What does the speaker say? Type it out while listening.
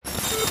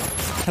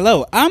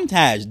Hello, I'm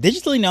Taj,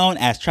 digitally known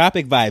as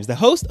Tropic Vibes, the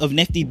host of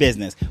Nifty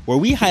Business, where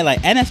we highlight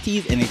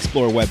NFTs and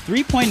explore Web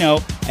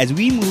 3.0 as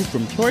we move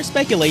from pure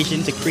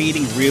speculation to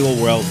creating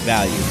real-world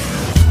value.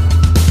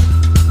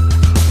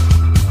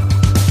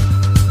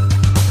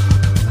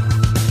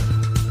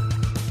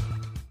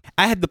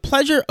 I had the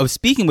pleasure of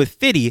speaking with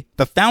Fity,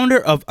 the founder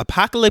of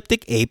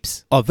Apocalyptic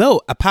Apes.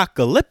 Although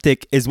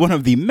apocalyptic is one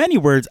of the many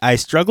words I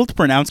struggle to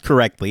pronounce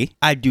correctly,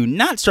 I do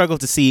not struggle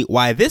to see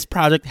why this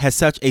project has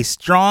such a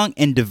strong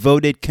and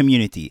devoted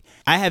community.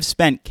 I have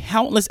spent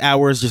countless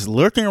hours just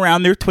lurking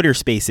around their Twitter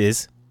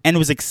spaces and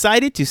was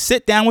excited to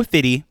sit down with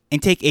Fity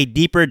and take a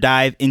deeper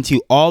dive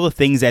into all the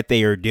things that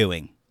they are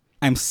doing.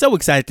 I'm so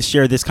excited to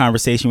share this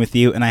conversation with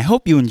you, and I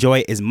hope you enjoy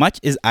it as much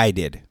as I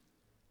did.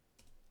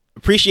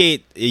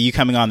 Appreciate you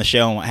coming on the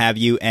show and what have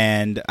you.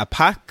 And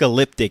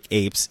Apocalyptic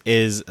Apes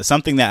is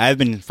something that I've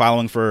been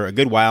following for a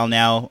good while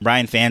now.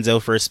 Brian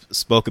Fanzo first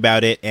spoke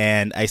about it,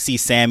 and I see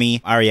Sammy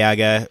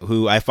Arriaga,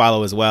 who I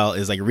follow as well,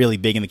 is like really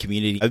big in the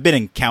community. I've been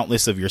in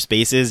countless of your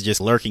spaces,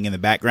 just lurking in the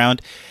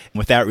background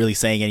without really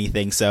saying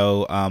anything.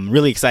 So I'm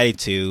really excited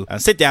to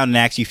sit down and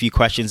ask you a few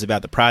questions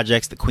about the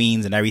projects, the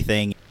queens, and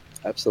everything.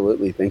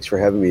 Absolutely. Thanks for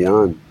having me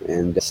on.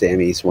 And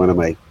Sammy's one of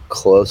my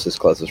closest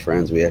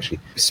friends. We actually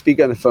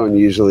speak on the phone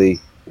usually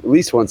at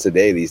least once a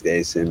day these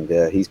days. And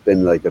he's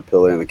been like a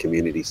pillar in the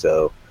community.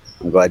 So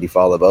I'm glad you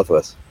follow both of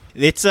us.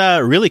 It's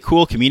a really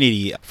cool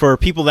community. For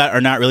people that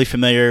are not really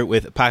familiar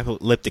with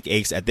Apocalyptic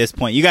Apes at this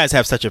point, you guys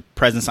have such a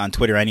presence on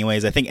Twitter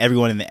anyways. I think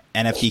everyone in the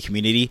NFT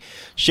community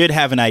should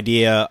have an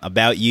idea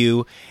about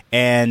you.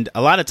 And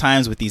a lot of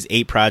times with these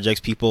ape projects,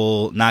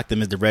 people knock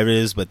them as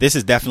derivatives, but this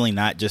is definitely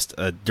not just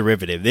a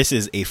derivative. This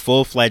is a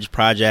full-fledged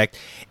project,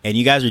 and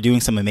you guys are doing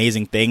some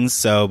amazing things.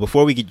 So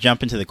before we could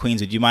jump into the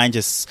queens, would you mind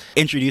just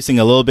introducing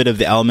a little bit of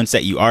the elements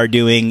that you are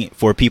doing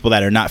for people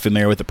that are not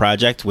familiar with the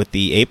project, with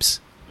the apes?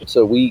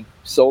 So we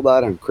sold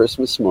out on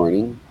Christmas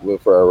morning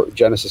for our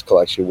Genesis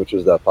collection, which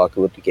was the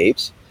Apocalyptic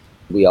Apes.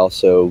 We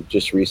also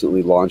just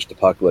recently launched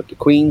Apocalyptic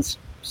Queens,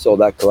 sold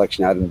that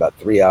collection out in about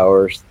 3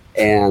 hours.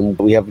 And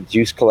we have a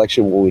juice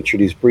collection where we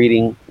introduce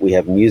breeding. We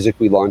have music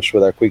we launched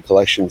with our Queen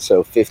collection.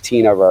 So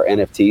 15 of our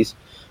NFTs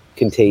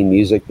contain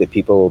music that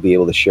people will be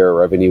able to share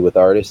revenue with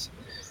artists.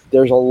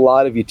 There's a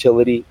lot of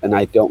utility, and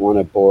I don't want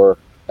to bore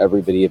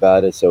everybody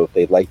about it. So if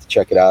they'd like to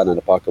check it out on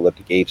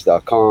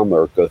apocalypticapes.com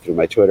or go through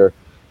my Twitter,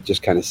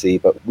 just kind of see.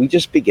 But we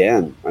just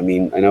began. I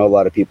mean, I know a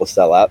lot of people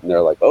sell out and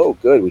they're like, oh,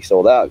 good, we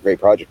sold out, great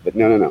project. But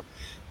no.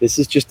 This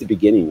is just the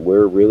beginning.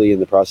 We're really in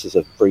the process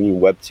of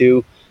bringing Web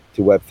 2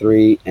 to Web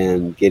 3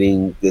 and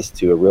getting this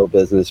to a real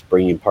business,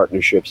 bringing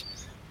partnerships.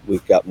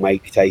 We've got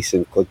Mike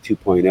Tyson, Click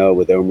 2.0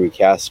 with Omri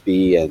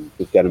Caspi, and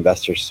we've got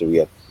investors. So we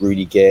have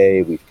Rudy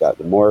Gay, we've got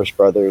the Morris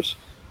brothers,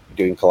 we're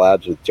doing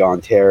collabs with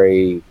John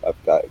Terry.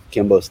 I've got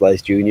Kimbo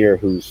Slice Jr.,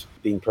 who's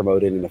being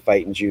promoted in a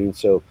fight in June.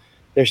 So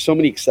there's so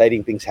many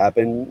exciting things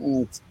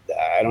happen.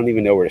 I don't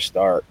even know where to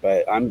start,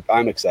 but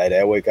I'm excited.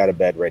 I wake out of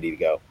bed ready to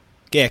go.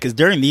 Yeah, because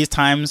during these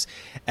times,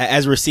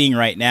 as we're seeing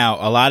right now,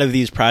 a lot of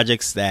these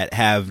projects that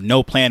have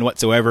no plan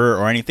whatsoever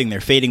or anything,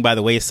 they're fading by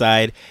the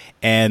wayside,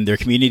 and their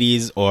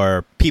communities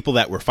or people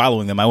that were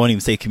following them, I won't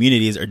even say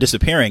communities, are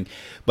disappearing.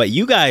 But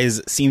you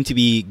guys seem to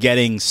be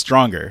getting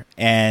stronger.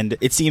 And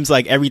it seems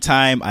like every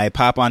time I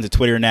pop onto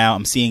Twitter now,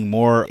 I'm seeing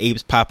more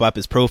apes pop up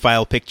as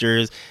profile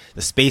pictures.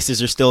 The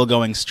spaces are still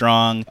going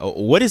strong.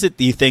 What is it,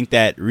 do you think,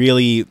 that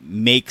really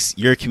makes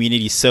your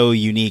community so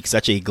unique,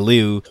 such a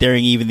glue?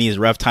 During even these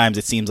rough times,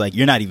 it seems like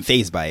you're not even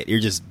fazed by it. You're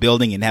just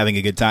building and having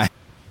a good time.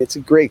 It's a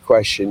great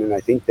question, and I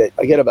think that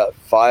I get about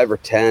 5 or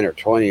 10 or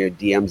 20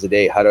 DMs a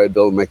day. How do I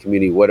build my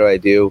community? What do I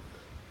do?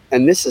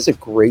 And this is a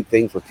great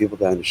thing for people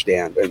to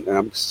understand, and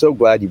I'm so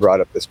glad you brought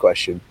up this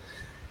question.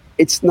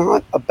 It's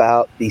not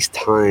about these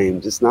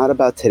times. It's not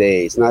about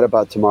today. It's not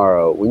about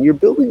tomorrow. When you're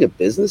building a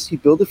business, you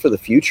build it for the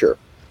future.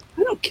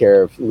 I don't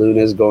care if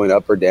Luna's going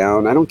up or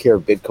down. I don't care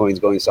if Bitcoin's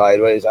going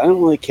sideways. I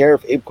don't really care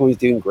if ApeCoin's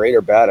doing great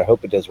or bad. I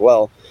hope it does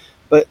well.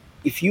 But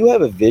if you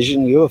have a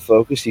vision, you have a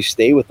focus, you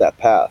stay with that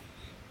path.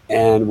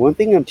 And one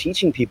thing I'm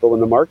teaching people, when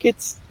the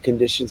market's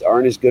conditions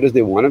aren't as good as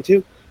they want them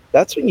to,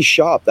 that's when you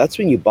shop. That's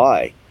when you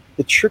buy.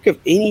 The trick of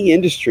any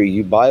industry,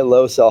 you buy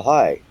low, sell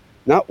high.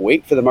 Not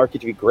wait for the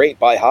market to be great,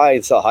 buy high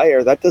and sell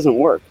higher. That doesn't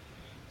work.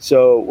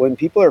 So when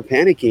people are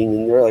panicking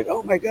and they're like,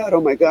 oh my God,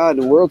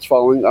 the world's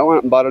falling, I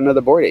went and bought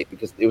another Bored Ape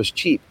because it was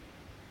cheap.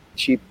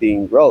 Cheap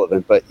being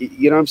relevant. But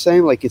you know what I'm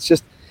saying? Like, it's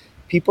just,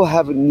 people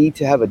need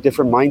to have a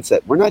different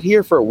mindset. We're not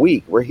here for a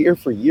week. We're here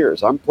for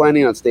years. I'm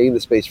planning on staying in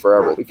the space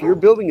forever. If you're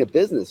building a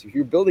business, if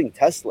you're building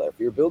Tesla, if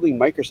you're building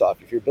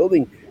Microsoft, if you're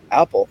building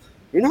Apple,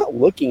 you're not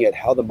looking at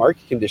how the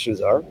market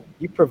conditions are.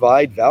 You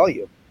provide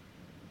value.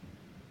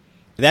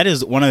 That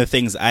is one of the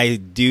things I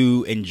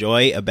do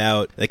enjoy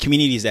about the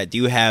communities that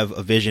do have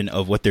a vision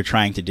of what they're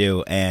trying to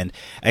do. And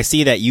I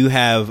see that you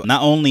have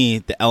not only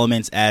the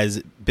elements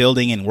as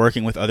building and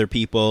working with other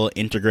people,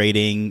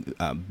 integrating,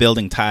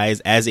 building ties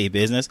as a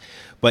business,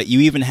 but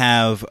you even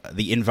have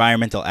the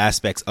environmental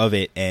aspects of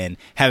it and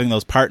having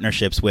those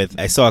partnerships with,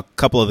 I saw a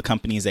couple of the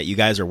companies that you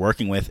guys are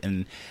working with,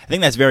 and I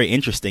think that's very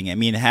interesting. I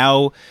mean,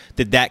 how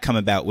did that come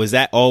about? Was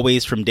that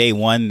always from day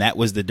one, that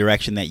was the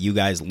direction that you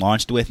guys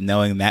launched with,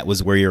 knowing that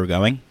was where you were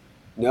going?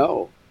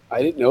 No,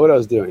 I didn't know what I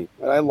was doing.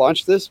 When I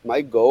launched this,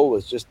 my goal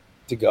was just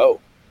to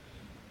go.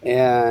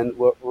 And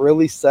what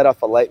really set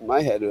off a light in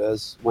my head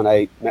was when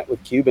I met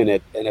with Cuban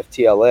at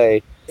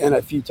NFTLA,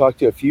 and talked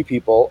to a few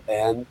people,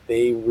 and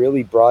they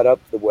really brought up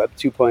the Web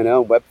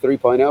 2.0, Web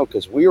 3.0,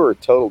 because we were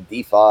total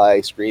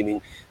DeFi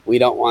screaming, we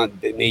don't want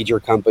the major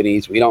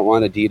companies, we don't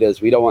want Adidas,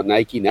 we don't want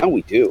Nike. Now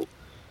we do,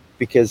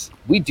 because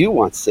we do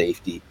want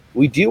safety.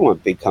 We do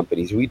want big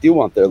companies. We do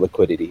want their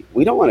liquidity.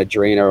 We don't want to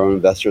drain our own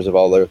investors of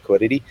all their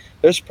liquidity.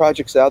 There's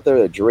projects out there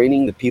that are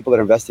draining the people that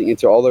are investing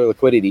into all their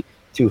liquidity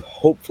to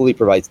hopefully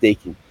provide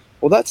staking.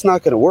 Well, that's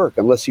not going to work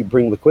unless you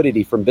bring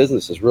liquidity from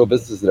businesses, real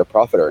businesses that are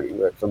profit earning,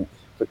 right? From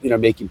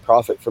making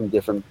profit from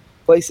different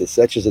places,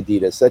 such as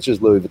Adidas, such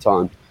as Louis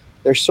Vuitton.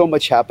 There's so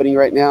much happening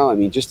right now. I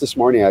mean, just this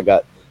morning, I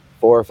got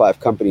 4 or 5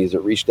 companies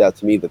that reached out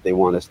to me that they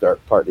want to start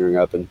partnering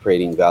up and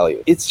creating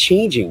value. It's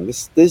changing.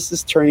 This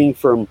is turning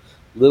from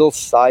little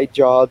side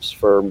jobs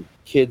for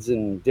kids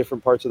in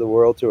different parts of the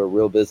world to a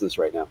real business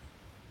right now.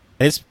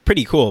 It's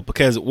pretty cool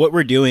because what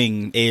we're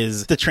doing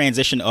is the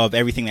transition of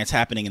everything that's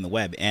happening in the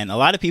web. And a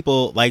lot of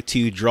people like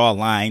to draw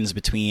lines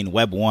between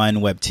Web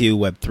 1, Web 2,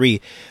 Web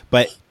 3,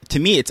 but to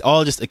me, it's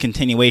all just a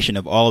continuation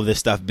of all of this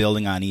stuff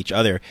building on each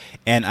other.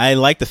 And I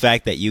like the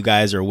fact that you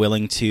guys are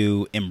willing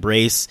to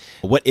embrace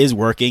what is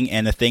working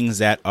and the things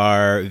that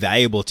are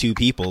valuable to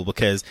people,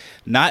 because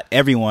not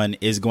everyone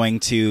is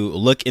going to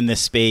look in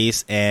this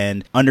space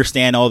and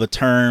understand all the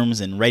terms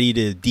and ready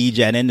to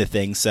degen into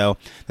things. So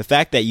the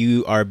fact that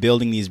you are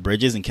building these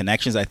bridges and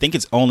connections, I think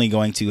it's only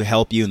going to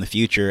help you in the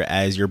future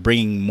as you're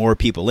bringing more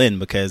people in,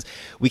 because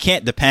we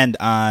can't depend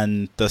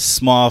on the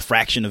small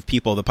fraction of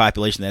people, the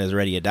population that has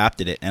already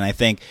adopted it. And I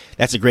think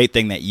that's a great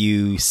thing that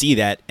you see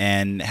that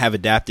and have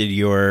adapted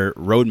your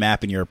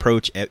roadmap and your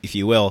approach, if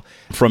you will,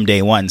 from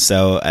day one.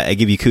 So I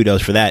give you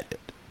kudos for that.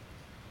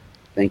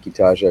 Thank you,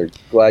 Taj. I'm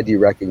glad you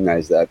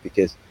recognize that,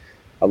 because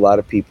a lot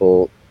of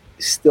people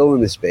still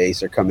in the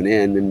space are coming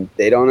in and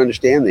they don't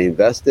understand. They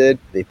invested,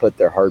 they put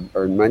their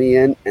hard-earned money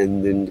in,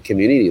 and then the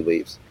community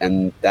leaves.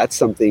 And that's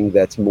something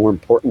that's more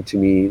important to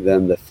me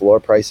than the floor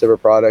price of a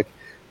product,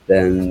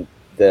 than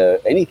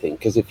anything.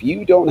 Because if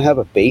you don't have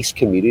a base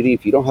community,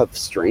 if you don't have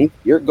strength,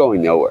 you're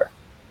going nowhere.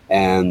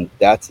 And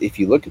that's, if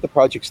you look at the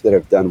projects that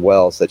have done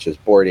well, such as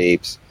Bored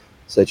Apes,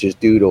 such as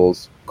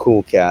Doodles,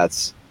 Cool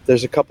Cats,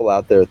 there's a couple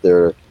out there that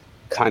are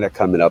kind of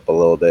coming up a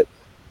little bit,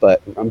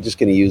 but I'm just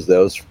going to use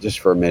those just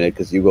for a minute,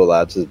 because Yugo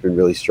Labs has been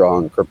really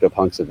strong.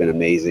 CryptoPunks have been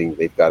amazing.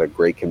 They've got a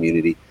great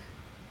community.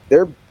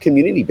 They're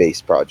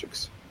community-based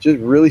projects, just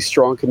really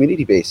strong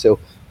community-based. So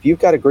if you've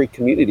got a great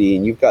community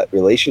and you've got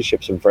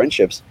relationships and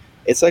friendships,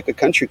 it's like a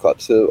country club.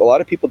 So a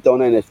lot of people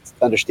don't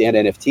understand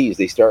NFTs.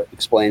 They start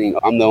explaining,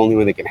 I'm the only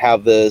one that can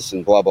have this,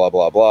 and blah, blah,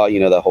 blah, blah,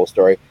 that whole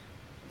story.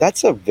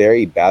 That's a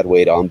very bad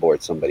way to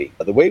onboard somebody.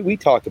 The way we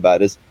talk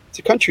about it is, it's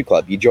a country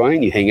club. You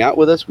join, you hang out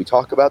with us, we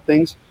talk about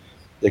things.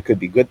 There could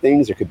be good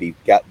things, there could be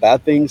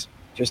bad things.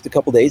 Just a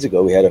couple days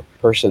ago, we had a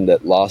person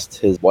that lost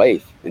his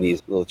wife and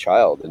his little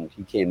child, and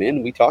he came in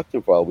and we talked to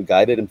him for a while. We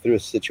guided him through a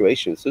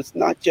situation. So it's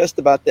not just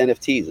about the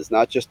NFTs. It's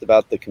not just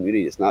about the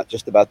community. It's not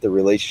just about the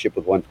relationship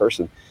with one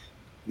person.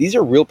 These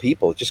are real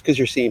people. Just because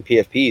you're seeing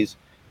PFPs,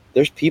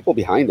 there's people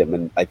behind them.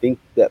 And I think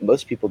that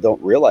most people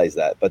don't realize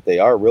that, but they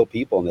are real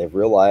people, and they have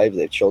real lives,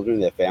 they have children,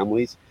 they have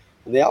families,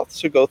 and they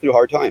also go through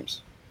hard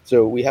times.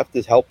 So we have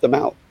to help them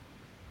out.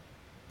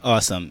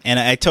 Awesome. And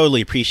I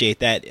totally appreciate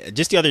that.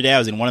 Just the other day, I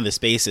was in one of the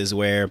spaces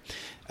where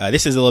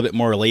this is a little bit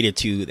more related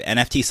to the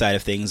NFT side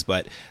of things,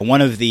 but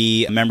one of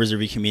the members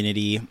of your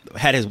community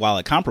had his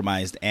wallet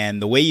compromised.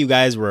 And the way you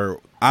guys were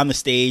on the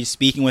stage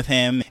speaking with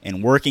him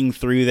and working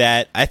through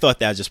that, I thought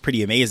that was just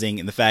pretty amazing.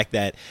 And the fact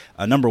that,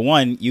 number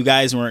one, you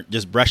guys weren't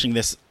just brushing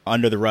this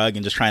under the rug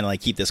and just trying to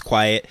keep this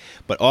quiet,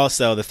 but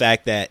also the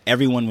fact that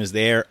everyone was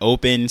there,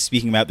 open,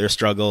 speaking about their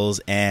struggles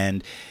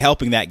and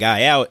helping that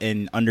guy out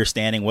and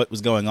understanding what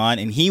was going on.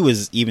 And he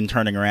was even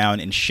turning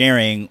around and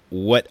sharing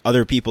what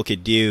other people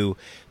could do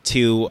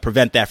to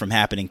prevent that from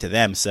happening to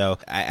them. So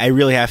I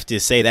really have to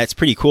say that's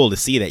pretty cool to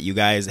see that you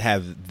guys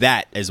have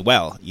that as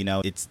well.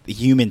 It's the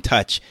human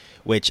touch,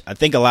 which I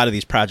think a lot of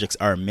these projects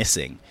are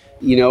missing.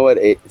 You know what?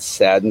 It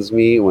saddens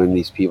me when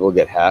these people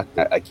get hacked.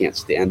 I can't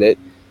stand it,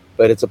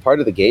 but it's a part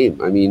of the game.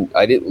 I mean,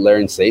 I didn't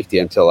learn safety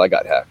until I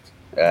got hacked.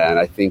 And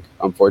I think,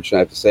 unfortunately,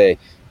 I have to say,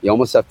 you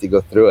almost have to go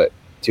through it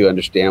to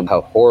understand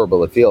how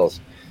horrible it feels.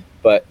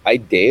 But I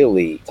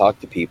daily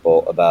talk to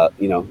people about,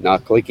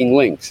 not clicking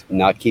links,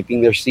 not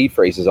keeping their seed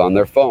phrases on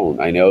their phone.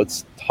 I know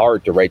it's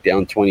hard to write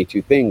down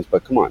 22 things,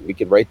 but come on, we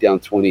could write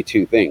down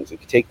 22 things. It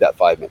could take that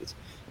 5 minutes.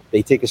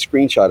 They take a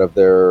screenshot of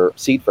their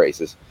seed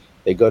phrases.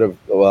 They go to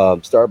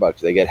Starbucks,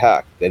 they get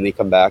hacked. Then they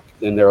come back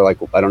and they're like,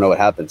 I don't know what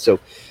happened. So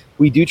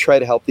We do try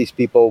to help these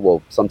people.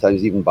 We'll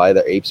sometimes even buy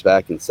their apes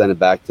back and send it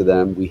back to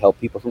them. We help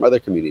people from other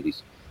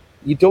communities.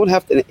 You don't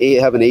have to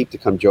have an ape to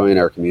come join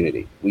our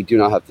community. We do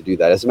not have to do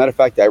that. As a matter of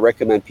fact, I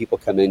recommend people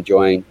come in,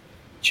 join,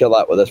 chill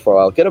out with us for a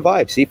while, get a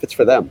vibe, see if it's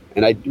for them.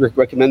 And I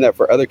recommend that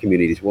for other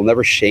communities. We'll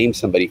never shame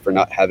somebody for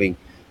not having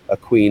a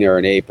queen or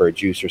an ape or a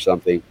juice or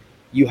something.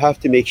 You have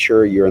to make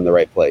sure you're in the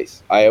right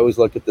place. I always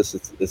look at this,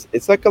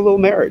 it's like a little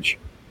marriage.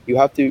 You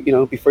have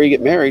to, before you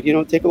get married,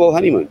 take a little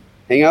honeymoon.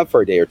 Hang out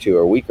for a day or two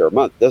or a week or a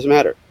month. Doesn't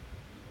matter.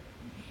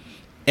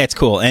 It's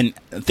cool. And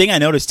the thing I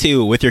noticed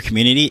too with your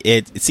community,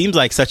 it seems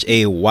like such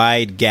a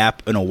wide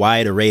gap and a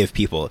wide array of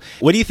people.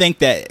 What do you think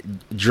that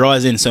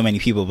draws in so many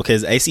people?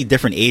 Because I see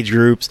different age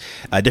groups,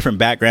 different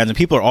backgrounds, and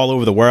people are all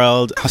over the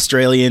world,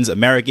 Australians,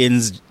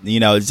 Americans,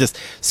 it's just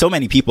so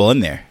many people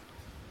in there.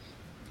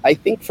 I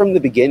think from the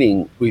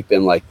beginning, we've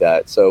been like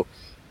that. So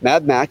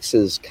Mad Max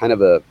is kind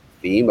of a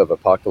theme of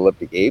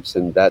apocalyptic apes,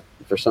 and that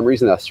for some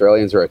reason,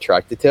 Australians are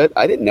attracted to it.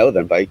 I didn't know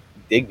them, but I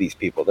dig these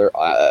people. They're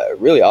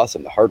really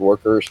awesome. They're hard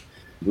workers,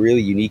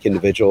 really unique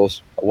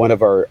individuals. One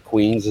of our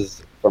queens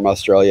is from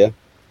Australia,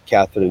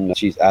 Catherine.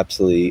 She's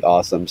absolutely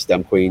awesome,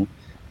 STEM queen.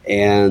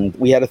 And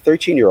we had a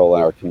 13-year-old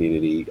in our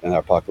community, in our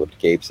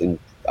Apocalyptic Apes, and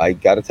I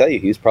got to tell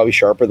you, he's probably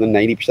sharper than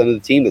 90% of the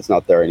team that's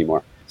not there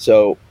anymore.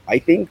 So I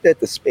think that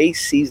the space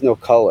sees no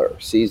color,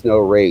 sees no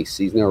race,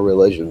 sees no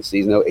religion,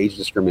 sees no age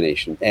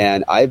discrimination.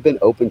 And I've been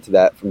open to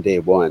that from day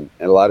one.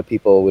 And a lot of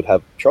people would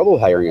have trouble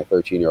hiring a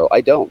 13-year-old.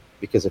 I don't,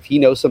 because if he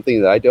knows something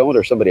that I don't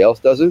or somebody else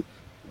doesn't,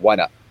 why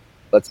not?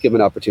 Let's give him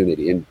an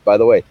opportunity. And by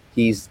the way,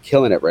 he's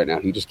killing it right now.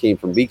 He just came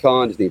from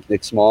VCon. His name's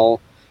Nick Small.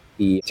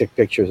 He took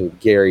pictures of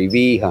Gary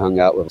Vee. He hung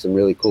out with some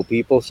really cool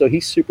people. So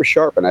he's super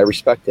sharp, and I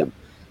respect him.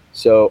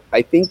 So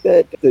I think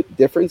that the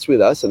difference with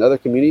us and other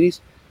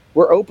communities,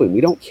 we're open.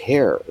 We don't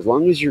care. As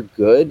long as you're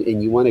good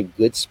and you want a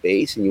good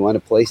space and you want a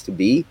place to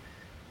be,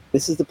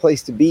 this is the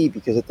place to be,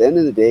 because at the end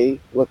of the day,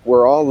 look,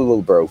 we're all a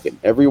little broken.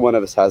 Every one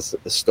of us has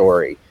a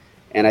story.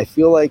 And I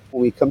feel like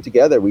when we come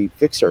together, we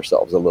fix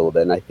ourselves a little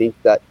bit. And I think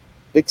that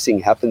fixing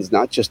happens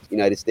not just in the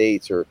United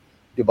States or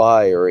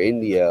Dubai or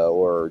India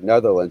or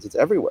Netherlands. It's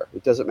everywhere.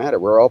 It doesn't matter.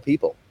 We're all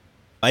people.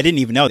 I didn't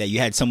even know that you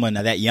had someone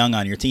that young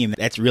on your team.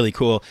 That's really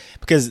cool,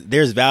 because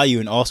there's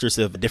value in all sorts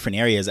of different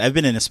areas. I've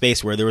been in a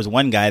space where there was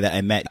one guy that I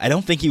met. I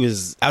don't think he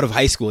was out of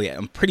high school yet.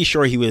 I'm pretty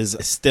sure he was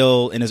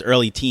still in his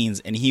early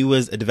teens, and he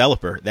was a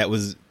developer that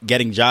was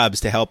getting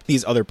jobs to help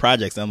these other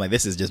projects. And I'm like,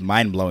 this is just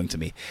mind blowing to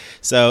me.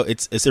 So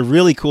it's a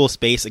really cool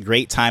space, a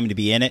great time to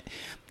be in it.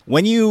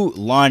 When you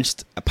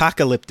launched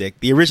Apocalyptic,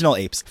 the original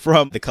Apes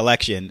from the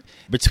collection,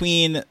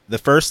 between the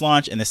first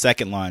launch and the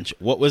second launch,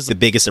 what was the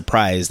biggest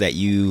surprise that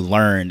you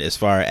learned as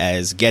far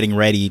as getting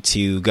ready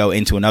to go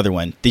into another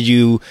one? Did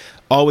you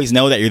always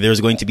know that there was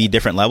going to be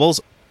different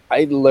levels?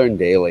 I learn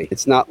daily.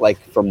 It's not like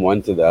from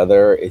one to the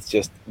other. It's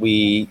just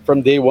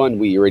from day one,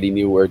 we already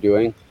knew what we were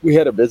doing. We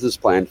had a business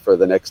plan for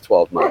the next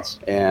 12 months.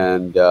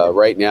 And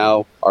right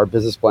now, our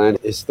business plan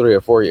is 3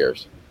 or 4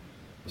 years.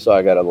 So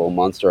I got a little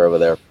monster over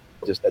there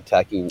just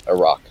attacking a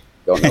rock.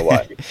 Don't know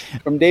why.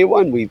 From day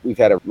one, we've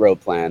had a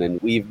road plan, and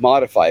we've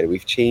modified it.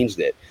 We've changed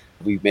it.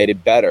 We've made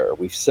it better.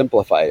 We've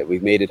simplified it.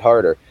 We've made it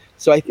harder.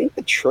 So I think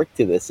the trick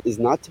to this is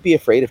not to be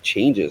afraid of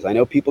changes. I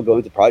know people go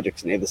into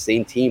projects and they have the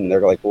same team, and they're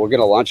like, well, we're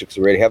going to launch it because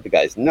we already have the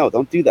guys. No,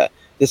 don't do that.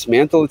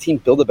 Dismantle the team,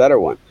 build a better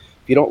one.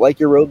 If you don't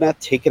like your roadmap,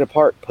 take it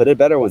apart, put a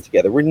better one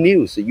together. We're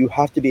new, so you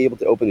have to be able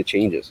to open to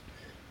changes.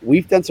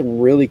 We've done some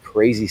really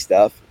crazy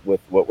stuff with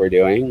what we're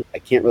doing. I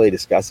can't really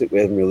discuss it. We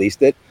haven't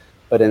released it.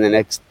 But in the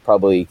next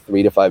probably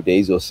 3 to 5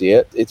 days, you'll see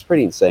it. It's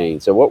pretty insane.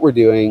 So what we're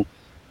doing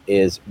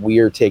is we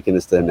are taking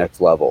this to the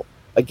next level.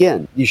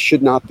 Again, you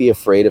should not be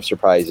afraid of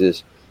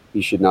surprises.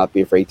 You should not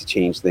be afraid to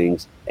change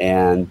things.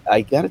 And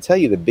I got to tell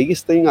you, the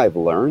biggest thing I've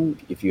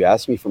learned, if you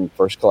ask me from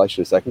first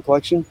collection to second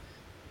collection,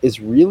 is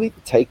really to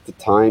take the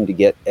time to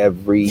get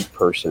every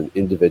person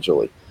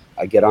individually.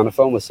 I get on the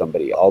phone with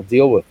somebody. I'll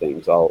deal with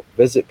things. I'll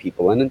visit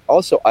people. And then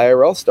also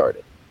IRL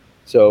started.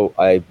 So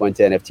I went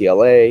to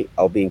NFTLA.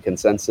 I'll be in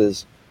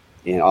Consensus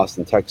in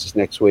Austin, Texas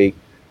next week.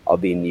 I'll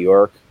be in New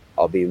York.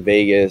 I'll be in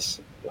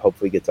Vegas,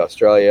 hopefully get to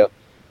Australia.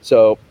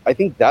 So I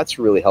think that's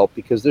really helped,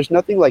 because there's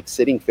nothing like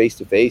sitting face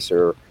to face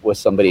or with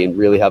somebody and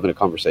really having a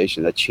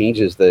conversation that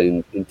changes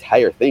the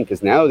entire thing.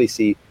 Because now they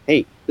see,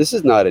 hey, this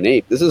is not an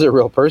ape. This is a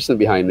real person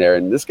behind there.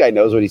 And this guy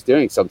knows what he's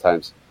doing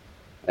sometimes.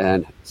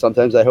 And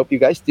sometimes I hope you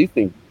guys do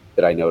think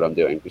that I know what I'm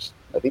doing, because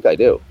I think I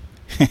do.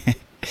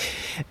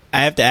 I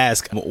have to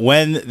ask,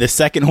 when the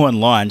second one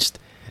launched,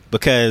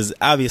 because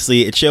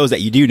obviously it shows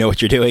that you do know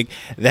what you're doing,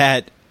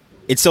 that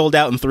it sold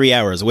out in 3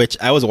 hours, which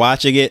I was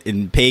watching it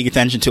and paying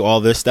attention to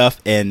all this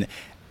stuff. And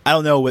I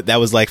don't know what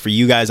that was like for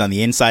you guys on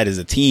the inside as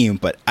a team,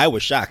 but I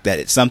was shocked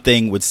that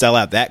something would sell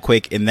out that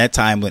quick in that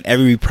time when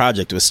every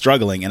project was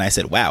struggling. And I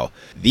said, wow,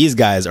 these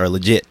guys are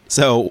legit.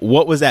 So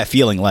what was that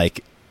feeling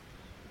like?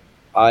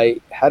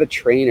 I had a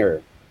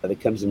trainer that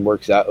comes and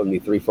works out with me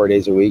 3-4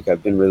 days a week.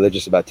 I've been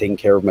religious about taking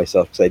care of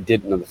myself because I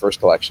didn't in the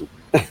first collection.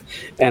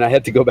 And I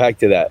had to go back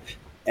to that.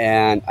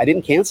 And I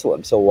didn't cancel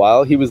him. So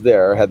while he was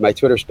there, I had my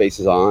Twitter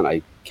spaces on.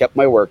 I kept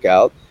my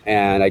workout,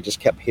 and I just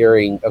kept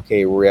hearing,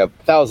 okay, we have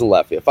 1,000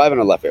 left, we have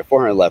 500 left, we have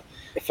 400 left.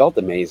 It felt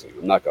amazing.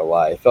 I'm not going to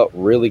lie. It felt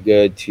really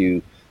good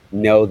to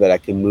know that I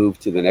can move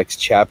to the next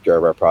chapter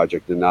of our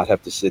project and not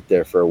have to sit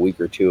there for a week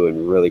or two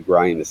and really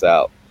grind this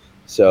out.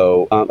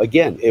 So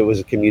again, it was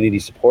a community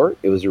support.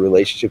 It was a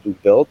relationship we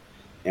built.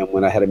 And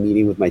when I had a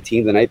meeting with my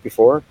team the night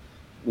before,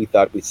 we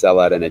thought we'd sell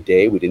out in a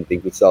day. We didn't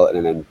think we'd sell it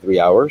in 3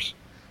 hours,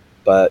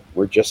 but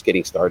we're just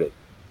getting started.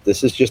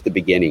 This is just the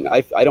beginning.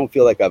 I don't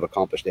feel like I've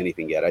accomplished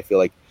anything yet. I feel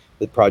like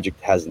the project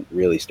hasn't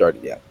really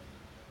started yet.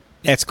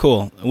 That's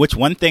cool. Which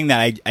one thing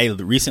that I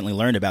recently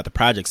learned about the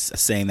project's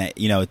saying that,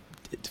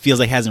 it feels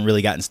like hasn't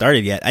really gotten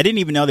started yet. I didn't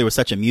even know there was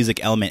such a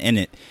music element in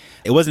it.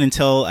 It wasn't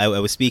until I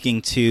was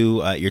speaking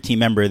to your team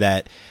member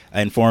that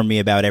informed me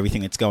about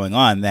everything that's going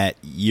on, that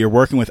you're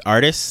working with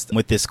artists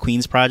with this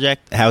Queens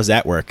project. How's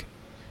that work?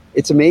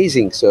 It's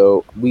amazing.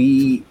 So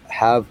we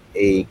have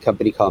a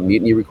company called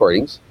Mutiny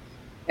Recordings,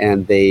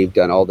 and they've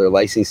done all their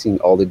licensing,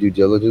 all the due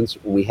diligence.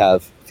 We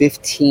have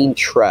 15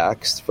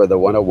 tracks for the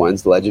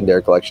 101s, the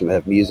Legendary Collection, that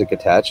have music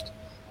attached.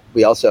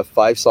 We also have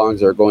 5 songs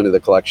that are going to the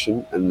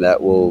collection, and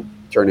that will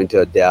turn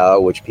into a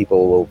DAO, which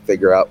people will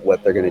figure out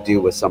what they're going to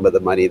do with some of the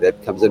money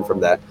that comes in from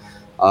that.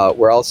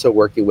 We're also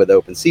working with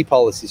OpenSea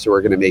policy, so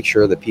we're going to make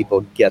sure that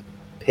people get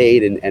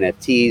paid in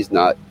NFTs,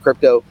 not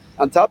crypto.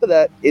 On top of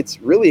that, it's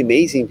really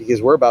amazing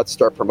because we're about to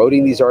start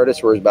promoting these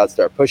artists. We're about to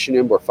start pushing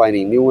them. We're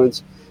finding new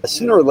ones.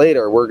 Sooner or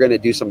later, we're going to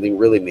do something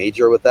really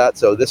major with that.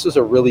 So this was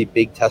a really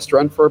big test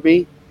run for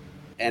me,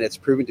 and it's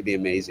proven to be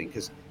amazing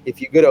because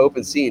if you go to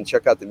OpenSea and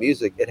check out the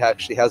music, it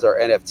actually has our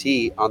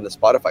NFT on the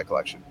Spotify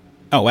collection.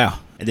 Oh, wow.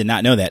 I did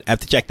not know that. I have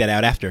to check that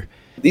out after.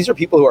 These are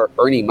people who are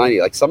earning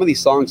money. Like some of these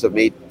songs have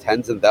made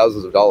tens and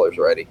thousands of dollars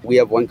already. We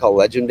have one called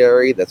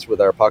Legendary that's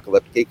with our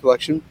Apocalyptic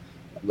collection.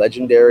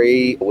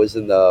 Legendary was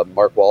in the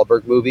Mark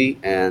Wahlberg movie,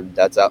 and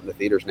that's out in the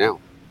theaters now.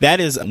 That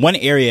is one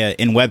area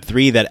in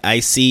Web3 that I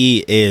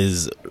see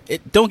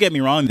don't get me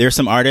wrong, there's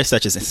some artists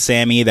such as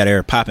Sammy that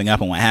are popping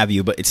up and what have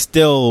you, but it's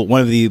still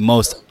one of the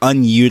most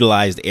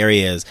unutilized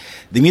areas.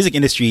 The music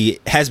industry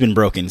has been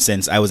broken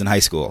since I was in high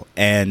school,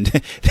 and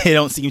they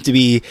don't seem to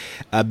be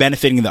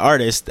benefiting the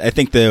artist. I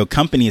think the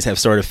companies have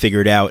sort of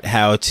figured out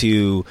how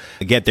to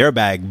get their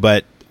bag,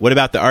 but what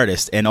about the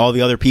artist and all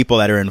the other people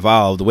that are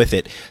involved with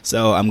it?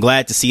 So I'm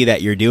glad to see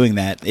that you're doing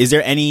that. Is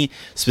there any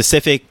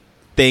specific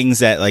things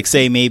that, like,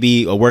 say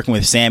maybe working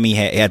with Sammy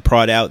had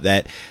brought out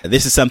that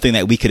this is something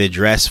that we could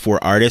address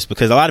for artists?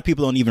 Because a lot of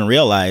people don't even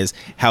realize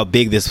how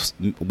big this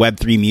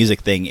Web3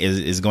 music thing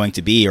is going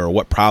to be, or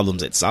what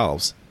problems it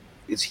solves.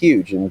 It's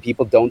huge, and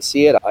people don't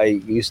see it. I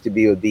used to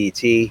be with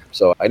BET,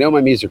 so I know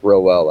my music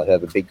real well. I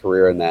have a big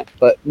career in that.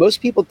 But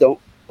most people don't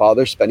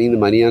bother spending the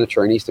money on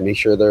attorneys to make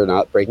sure they're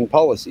not breaking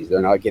policies.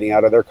 They're not getting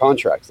out of their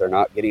contracts. They're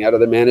not getting out of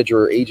their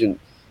manager or agent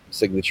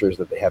signatures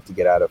that they have to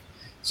get out of.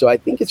 So I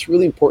think it's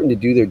really important to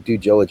do their due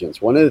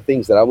diligence. One of the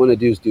things that I want to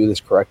do is do this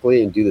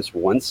correctly and do this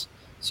once,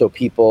 so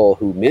people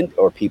who mint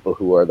or people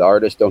who are the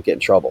artists don't get in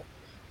trouble.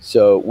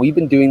 So we've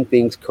been doing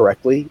things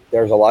correctly.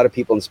 There's a lot of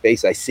people in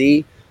space I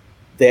see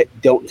that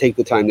don't take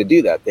the time to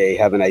do that. They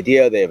have an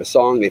idea, they have a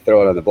song, they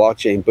throw it on the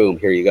blockchain, boom,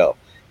 here you go.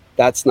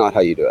 That's not how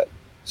you do it.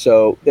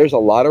 So there's a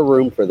lot of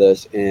room for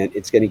this, and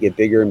it's going to get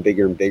bigger and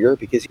bigger and bigger,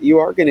 because you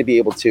are going to be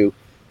able to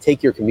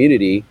take your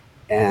community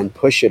and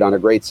push it on a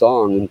great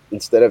song. And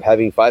instead of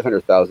having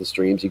 500,000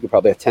 streams, you could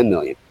probably have 10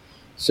 million.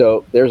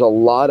 So there's a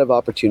lot of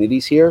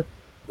opportunities here,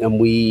 and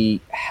we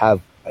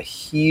have a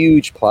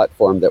huge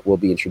platform that we'll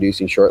be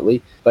introducing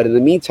shortly. But in the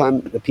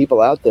meantime, the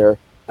people out there,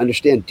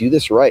 understand, do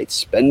this right.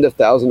 Spend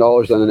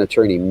 $1,000 on an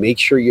attorney. Make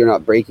sure you're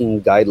not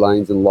breaking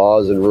guidelines and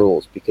laws and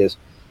rules, because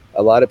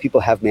a lot of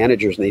people have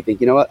managers and they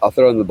think, you know what, I'll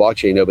throw it on the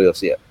blockchain, nobody will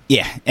see it.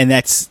 Yeah, and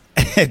that's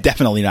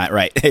definitely not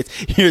right.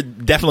 You're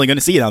definitely going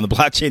to see it on the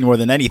blockchain more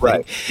than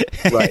anything.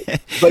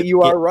 Right. But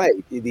you are right.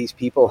 These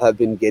people have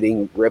been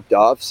getting ripped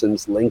off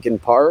since Linkin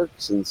Park,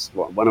 since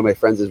one of my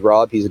friends is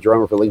Rob. He's a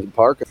drummer for Linkin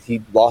Park.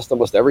 He lost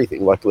almost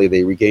everything. Luckily,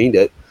 they regained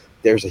it.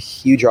 There's a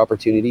huge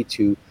opportunity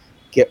to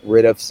get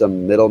rid of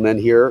some middlemen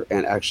here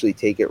and actually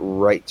take it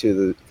right to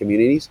the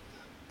communities.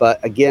 But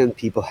again,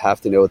 people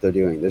have to know what they're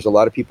doing. There's a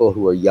lot of people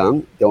who are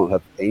young, don't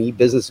have any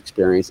business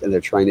experience, and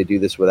they're trying to do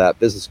this without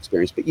business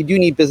experience. But you do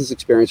need business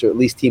experience, or at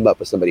least team up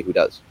with somebody who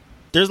does.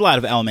 There's a lot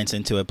of elements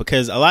into it,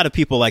 because a lot of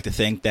people like to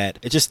think that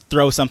it just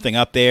throw something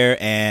up there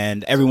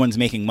and everyone's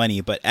making money.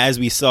 But as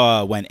we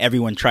saw when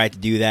everyone tried to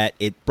do that,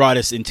 it brought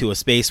us into a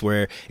space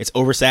where it's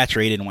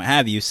oversaturated and what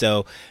have you.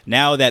 So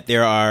now that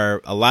there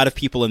are a lot of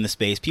people in the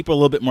space, people are a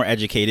little bit more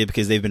educated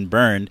because they've been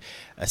burned.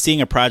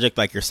 Seeing a project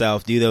like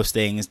yourself do those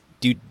things,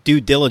 do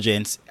due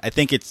diligence, I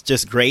think it's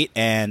just great.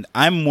 And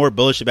I'm more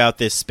bullish about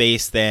this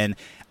space than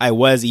I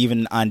was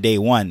even on day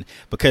one,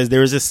 because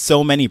there's just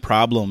so many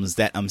problems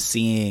that I'm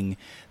seeing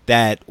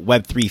that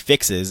Web3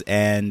 fixes,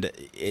 and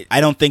I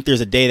don't think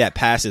there's a day that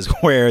passes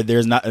where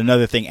there's not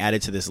another thing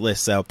added to this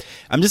list. So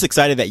I'm just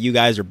excited that you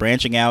guys are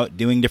branching out,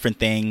 doing different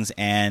things,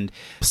 and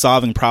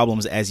solving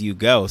problems as you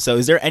go. So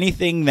is there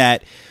anything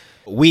that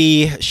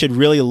we should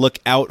really look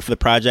out for the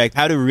project,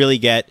 how to really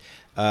get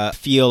a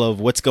feel of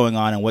what's going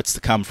on and what's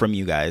to come from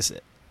you guys?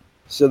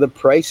 So the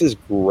price is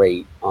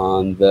great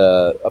on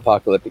the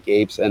Apocalyptic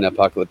Apes and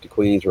Apocalyptic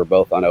Queens. We're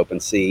both on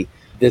OpenSea.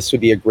 This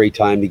would be a great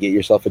time to get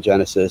yourself a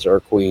Genesis or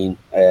a Queen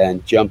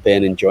and jump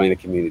in and join the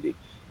community.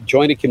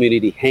 Join the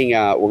community, hang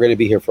out. We're going to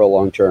be here for a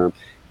long term.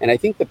 And I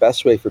think the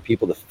best way for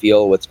people to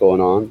feel what's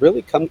going on,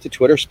 really come to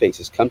Twitter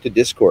Spaces, come to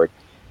Discord,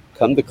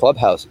 come to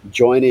Clubhouse,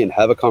 join in,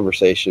 have a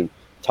conversation,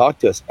 talk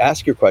to us,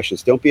 ask your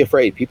questions. Don't be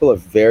afraid. People are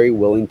very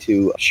willing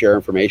to share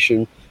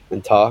information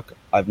and talk.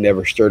 I've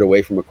never stirred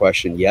away from a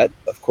question yet.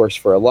 Of course,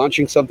 for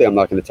launching something, I'm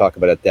not going to talk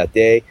about it that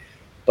day,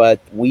 but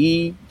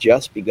we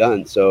just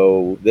begun.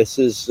 So this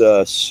is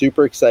a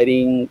super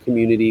exciting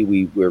community.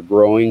 We're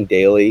growing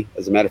daily.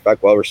 As a matter of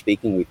fact, while we're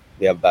speaking,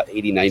 we have about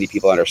 80, 90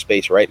 people on our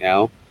space right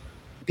now.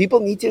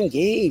 People need to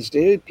engage,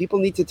 dude. People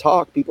need to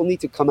talk. People need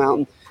to come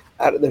out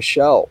of their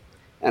shell.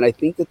 And I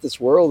think that this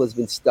world has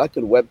been stuck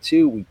in Web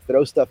 2. We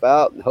throw stuff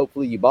out and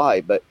hopefully you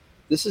buy, but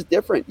this is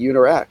different. You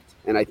interact.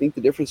 And I think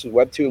the difference with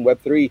Web 2 and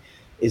Web 3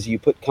 is you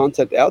put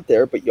content out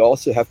there, but you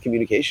also have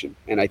communication.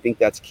 And I think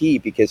that's key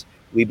because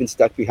we've been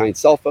stuck behind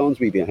cell phones.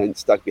 We've been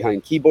stuck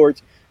behind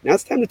keyboards. Now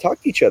it's time to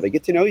talk to each other,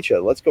 get to know each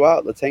other. Let's go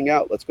out. Let's hang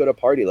out. Let's go to a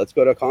party. Let's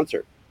go to a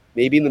concert.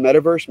 Maybe in the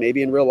metaverse,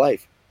 maybe in real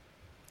life.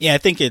 Yeah, I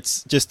think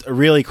it's just a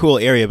really cool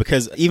area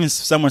because even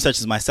someone such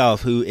as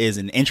myself, who is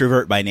an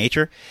introvert by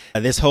nature,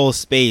 this whole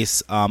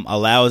space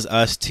allows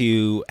us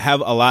to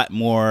have a lot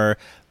more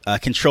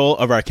control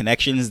of our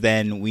connections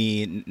than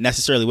we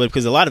necessarily would,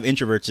 because a lot of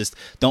introverts just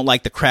don't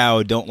like the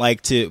crowd, don't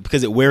like to,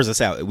 because it wears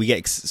us out. We get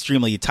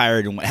extremely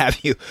tired and what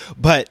have you.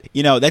 But,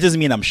 that doesn't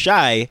mean I'm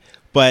shy,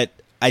 but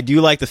I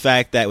do like the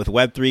fact that with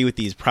Web3, with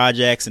these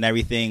projects and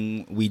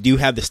everything, we do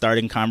have the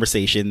starting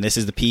conversation. This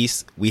is the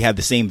piece. We have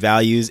the same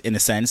values in a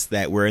sense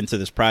that we're into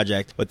this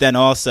project, but then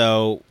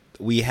also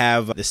we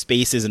have the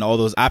spaces and all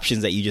those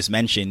options that you just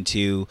mentioned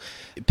to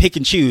pick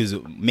and choose.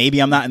 Maybe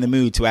I'm not in the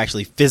mood to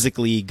actually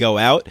physically go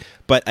out,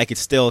 but I could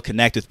still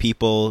connect with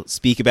people,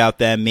 speak about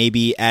them,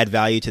 maybe add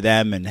value to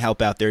them and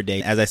help out their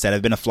day. As I said,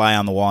 I've been a fly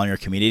on the wall in your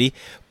community,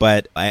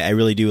 but I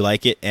really do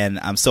like it. And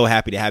I'm so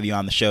happy to have you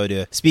on the show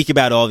to speak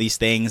about all these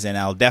things. And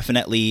I'll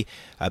definitely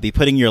be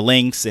putting your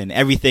links and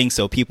everything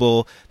so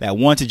people that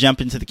want to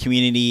jump into the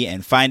community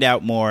and find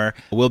out more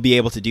will be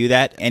able to do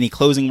that. Any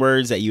closing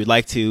words that you'd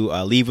like to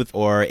leave with,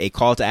 or a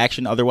call to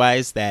action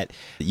otherwise that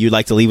you'd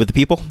like to leave with the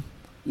people?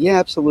 Yeah,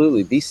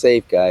 absolutely. Be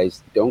safe,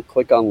 guys. Don't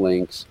click on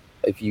links.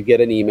 If you get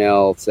an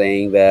email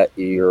saying that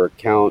your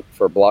account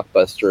for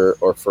Blockbuster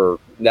or for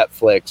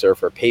Netflix or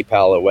for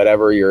PayPal or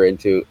whatever you're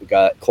into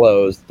got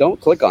closed, don't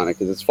click on it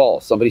because it's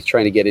false. Somebody's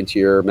trying to get into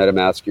your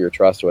MetaMask or your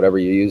Trust or whatever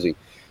you're using.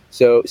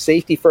 So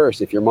safety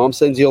first. If your mom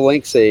sends you a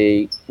link,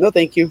 say, no,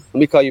 thank you. Let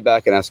me call you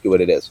back and ask you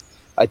what it is.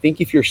 I think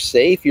if you're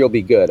safe, you'll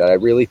be good. I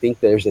really think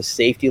there's a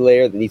safety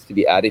layer that needs to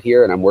be added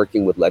here. And I'm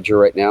working with Ledger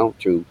right now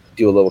to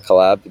do a little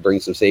collab to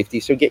bring some safety.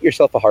 So get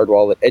yourself a hard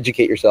wallet,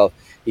 educate yourself.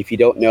 If you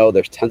don't know,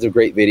 there's tons of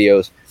great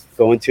videos.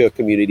 Go into a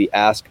community,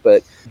 ask.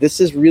 But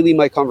this is really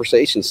my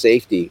conversation,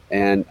 safety.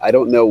 And I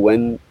don't know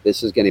when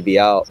this is going to be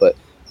out, but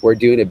we're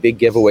doing a big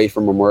giveaway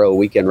for Memorial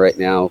Weekend right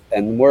now.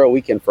 And Memorial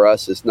Weekend for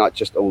us is not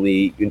just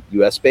only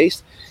US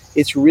based.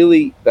 It's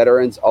really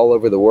veterans all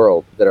over the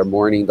world that are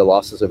mourning the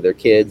losses of their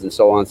kids and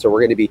so on. So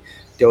we're going to be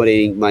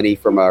donating money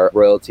from our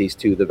royalties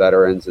to the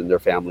veterans and their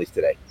families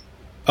today.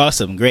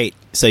 Awesome. Great.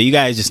 So you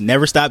guys just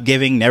never stop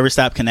giving, never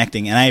stop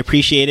connecting. And I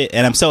appreciate it.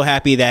 And I'm so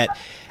happy that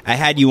I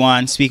had you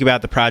on, speak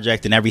about the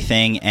project and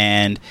everything.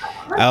 And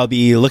I'll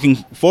be looking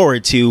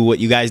forward to what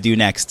you guys do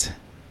next.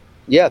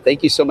 Yeah.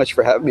 Thank you so much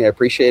for having me. I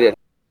appreciate it.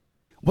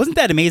 Wasn't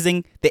that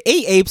amazing? The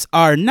Apes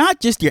are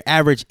not just your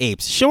average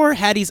apes. Sure,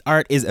 Hattie's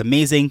art is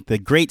amazing. The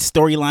great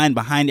storyline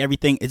behind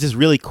everything is just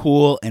really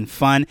cool and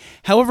fun.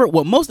 However,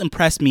 what most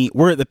impressed me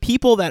were the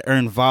people that are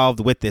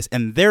involved with this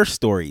and their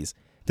stories.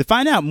 To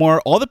find out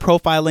more, all the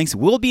profile links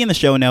will be in the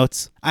show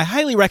notes. I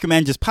highly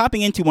recommend just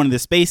popping into one of the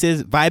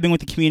spaces, vibing with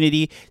the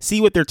community,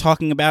 see what they're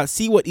talking about,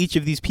 see what each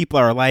of these people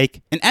are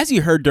like. And as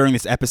you heard during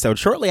this episode,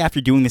 shortly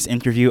after doing this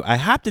interview, I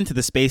hopped into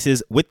the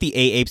spaces with the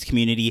Apes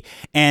community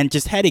and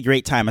just had a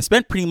great time. I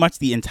spent pretty much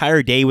the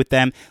entire day with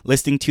them,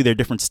 listening to their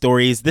different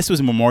stories. This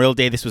was Memorial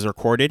Day, this was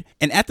recorded.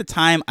 And at the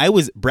time, I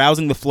was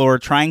browsing the floor,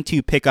 trying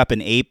to pick up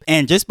an ape.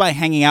 And just by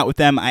hanging out with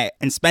them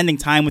and spending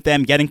time with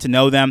them, getting to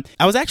know them,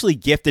 I was actually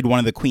gifted one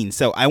of the queens.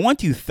 So I want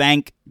to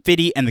thank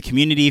Fity and the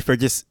community for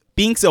just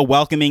being so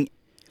welcoming.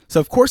 So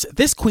of course,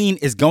 this queen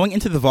is going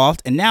into the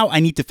vault, and now I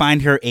need to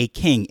find her a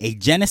king, a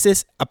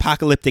Genesis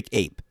Apocalyptic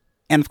ape.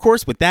 And of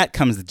course, with that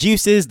comes the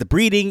juices, the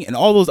breeding, and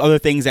all those other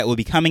things that will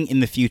be coming in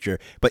the future.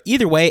 But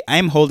either way, I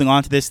am holding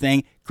on to this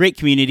thing. Great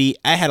community.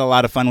 I had a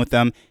lot of fun with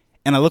them,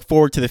 and I look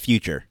forward to the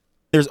future.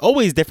 There's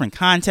always different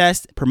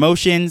contests,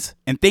 promotions,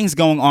 and things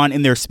going on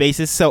in their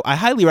spaces, so I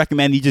highly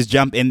recommend you just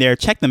jump in there,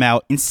 check them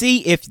out, and see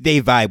if they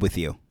vibe with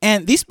you.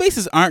 And these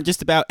spaces aren't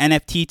just about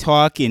NFT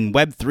talk and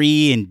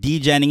Web3 and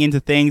degenning into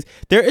things.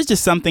 There is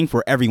just something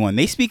for everyone.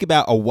 They speak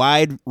about a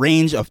wide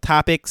range of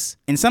topics,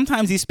 and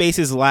sometimes these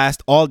spaces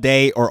last all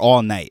day or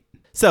all night.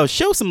 So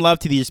show some love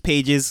to these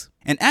pages.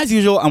 And as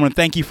usual, I want to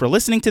thank you for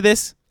listening to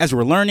this as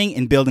we're learning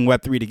and building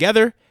Web3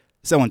 together.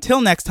 So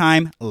until next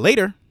time,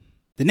 later.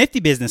 The Nifty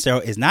Business Show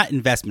is not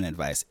investment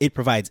advice. It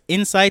provides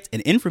insights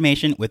and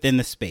information within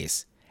the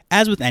space.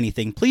 As with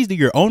anything, please do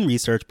your own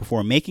research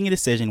before making a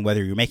decision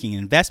whether you're making an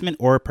investment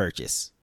or a purchase.